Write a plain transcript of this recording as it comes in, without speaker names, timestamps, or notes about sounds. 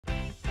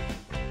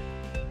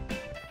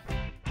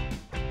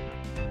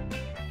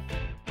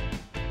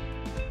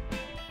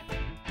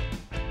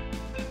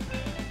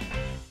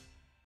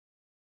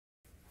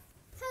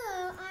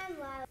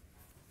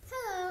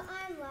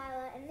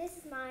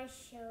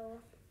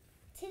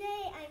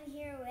Today I'm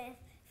here with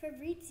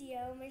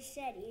Fabrizio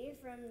Moretti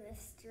from The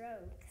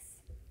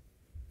Strokes.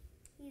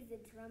 He's the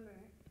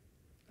drummer.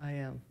 I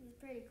am. He's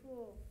pretty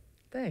cool.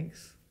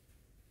 Thanks.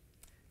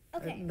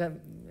 Okay.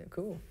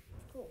 Cool.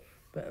 Cool.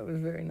 That was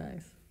very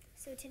nice.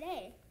 So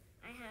today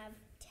I have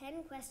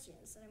 10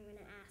 questions that I'm going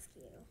to ask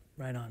you.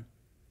 Right on.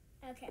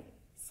 Okay.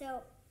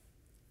 So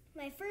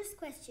my first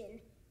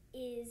question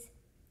is,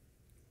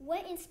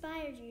 what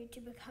inspired you to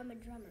become a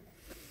drummer?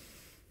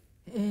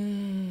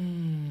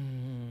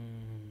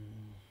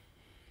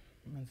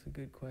 That's a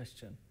good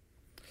question.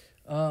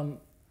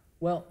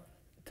 Well,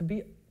 to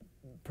be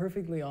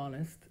perfectly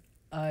honest,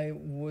 I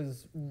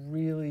was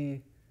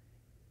really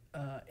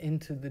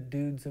into the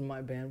dudes in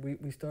my band.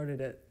 We started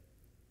at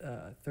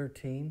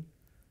 13,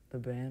 the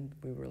band.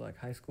 We were like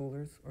high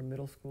schoolers or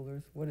middle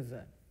schoolers. What is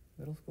that?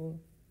 Middle school?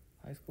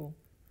 High school?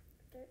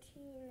 13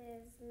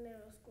 is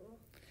middle school.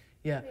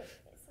 Yeah. Wait,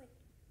 it's like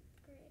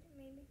grade,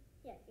 maybe?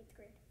 Yeah, 8th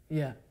grade.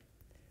 Yeah.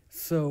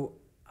 So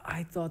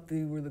I thought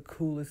they were the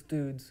coolest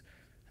dudes,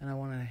 and I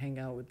wanted to hang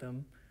out with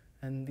them.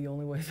 And the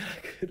only way that I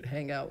could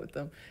hang out with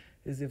them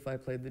is if I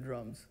played the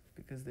drums,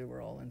 because they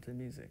were all into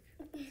music.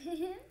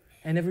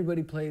 And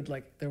everybody played,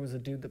 like, there was a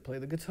dude that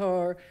played the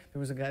guitar, there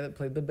was a guy that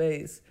played the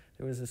bass,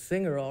 there was a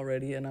singer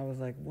already, and I was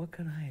like, what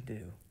can I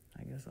do?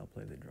 I guess I'll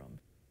play the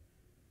drums.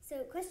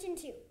 So question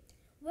 2.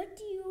 What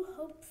do you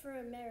hope for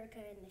America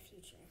in the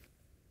future?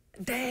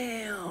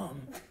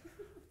 Damn!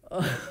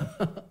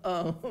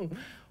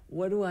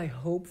 What do I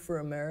hope for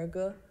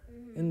America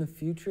in the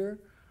future?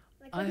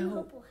 Like, what do you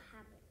hope will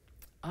happen?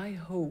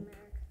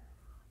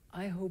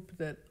 I hope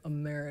that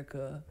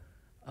America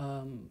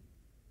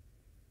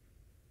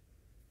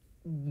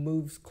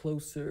moves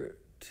closer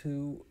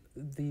to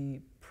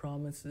the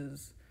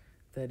promises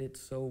that it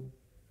so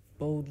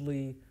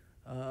boldly,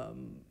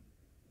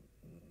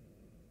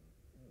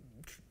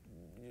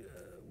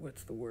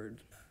 what's the word?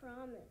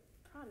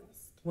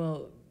 Promised.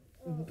 Well,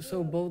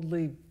 so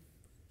boldly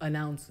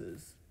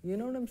announces. You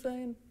know what I'm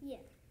saying? Yeah.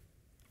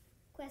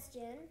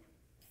 Question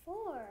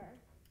 4.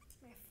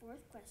 My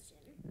 4th question.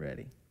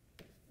 Ready.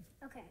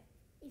 Okay.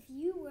 If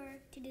you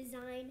were to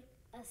design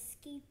a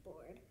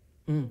skateboard,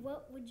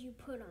 what would you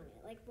put on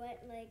it? Like,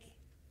 what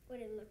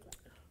would it look like?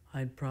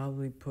 I'd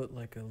probably put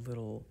like a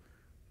little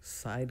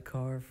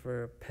sidecar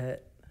for a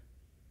pet.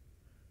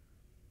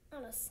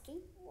 On a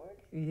skateboard?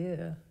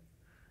 Yeah.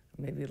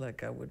 Maybe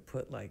like I would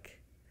put like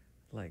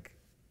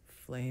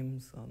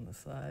flames on the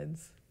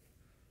sides.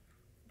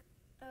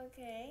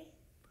 Okay.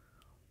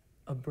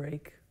 A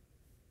brake.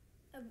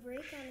 A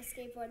brake on a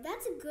skateboard.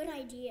 That's a good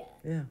idea.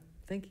 Yeah,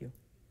 thank you.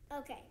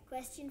 Okay,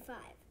 question 5.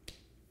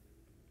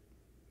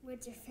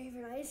 What's your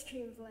favorite ice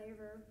cream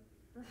flavor?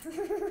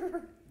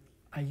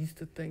 I used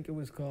to think it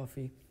was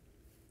coffee.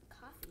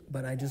 Coffee?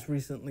 But I just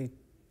recently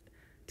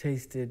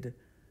tasted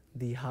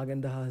the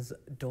Haagen-Dazs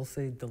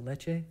Dulce de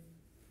Leche.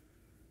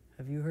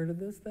 Have you heard of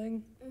this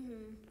thing?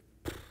 Mm-hmm.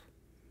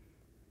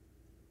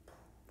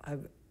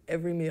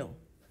 Every meal,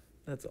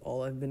 that's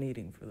all I've been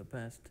eating for the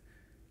past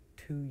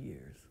 2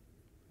 years.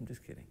 I'm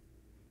just kidding.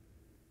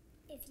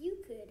 If you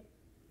could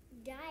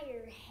dye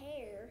your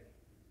hair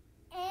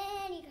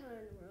any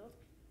color in the world,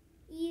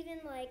 even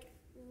like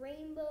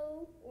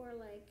rainbow or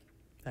like...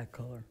 That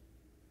color.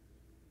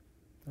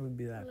 It would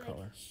be that like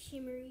color.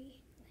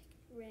 Shimmery, like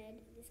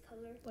red, this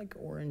color. Like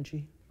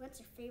orangey. What's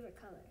your favorite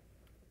color?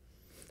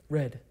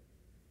 Red.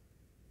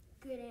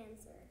 Good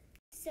answer.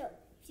 So,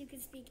 if you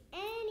could speak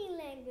any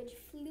language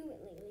fluently,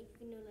 like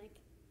you know, like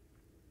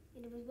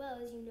as well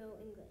as you know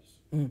English,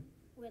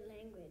 what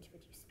language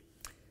would you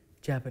speak?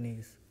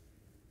 Japanese.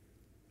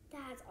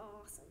 That's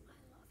awesome. I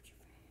love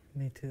Japan.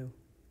 Me too.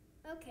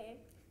 Okay,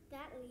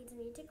 that leads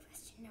me to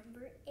question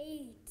number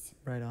 8.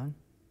 Right on.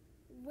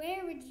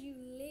 Where would you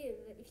live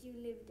if you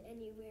lived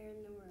anywhere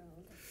in the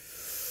world?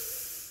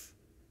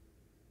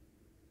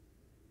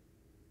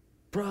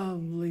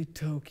 Probably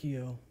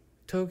Tokyo.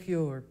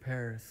 Tokyo or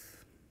Paris.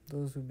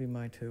 Those would be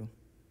my 2.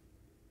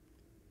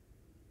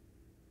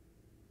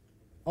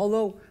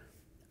 Although,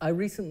 I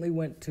recently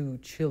went to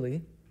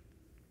Chile,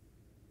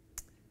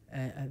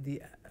 at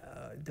the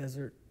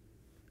desert,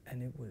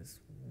 and it was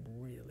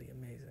really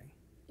amazing.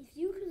 If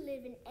you could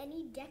live in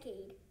any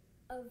decade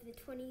of the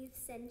 20th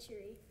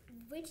century,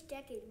 which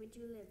decade would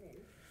you live in?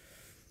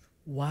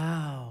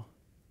 Wow.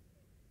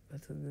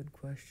 That's a good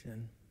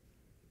question.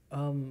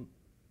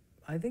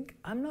 I think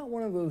I'm not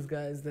one of those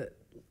guys that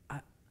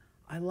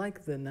I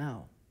like the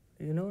now.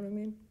 You know what I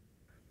mean?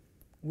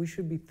 We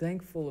should be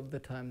thankful of the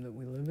time that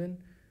we live in,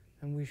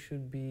 and we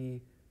should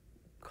be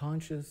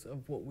conscious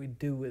of what we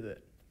do with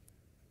it.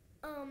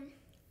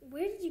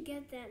 Where did you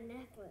get that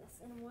necklace,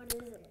 and what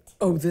is it?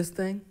 Oh, this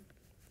thing?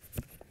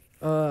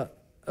 A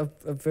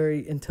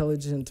very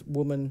intelligent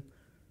woman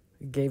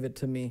gave it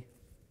to me.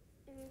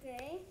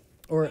 Okay.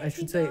 Or I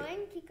should say...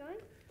 Keep going.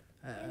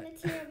 And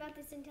let's hear about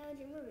this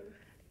intelligent woman.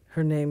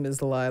 Her name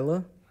is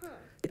Lyla. Huh.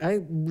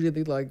 I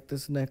really like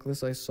this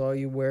necklace. I saw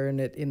you wearing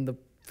it in the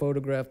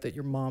photograph that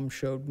your mom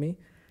showed me,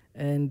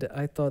 and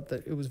I thought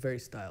that it was very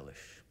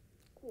stylish.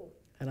 Cool.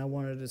 and I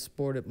wanted to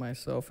sport it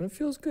myself, and it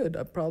feels good.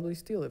 I'd probably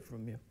steal it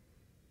from you.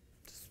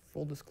 Just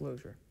full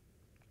disclosure.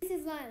 This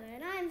is Lyla,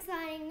 and I'm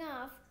signing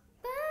off.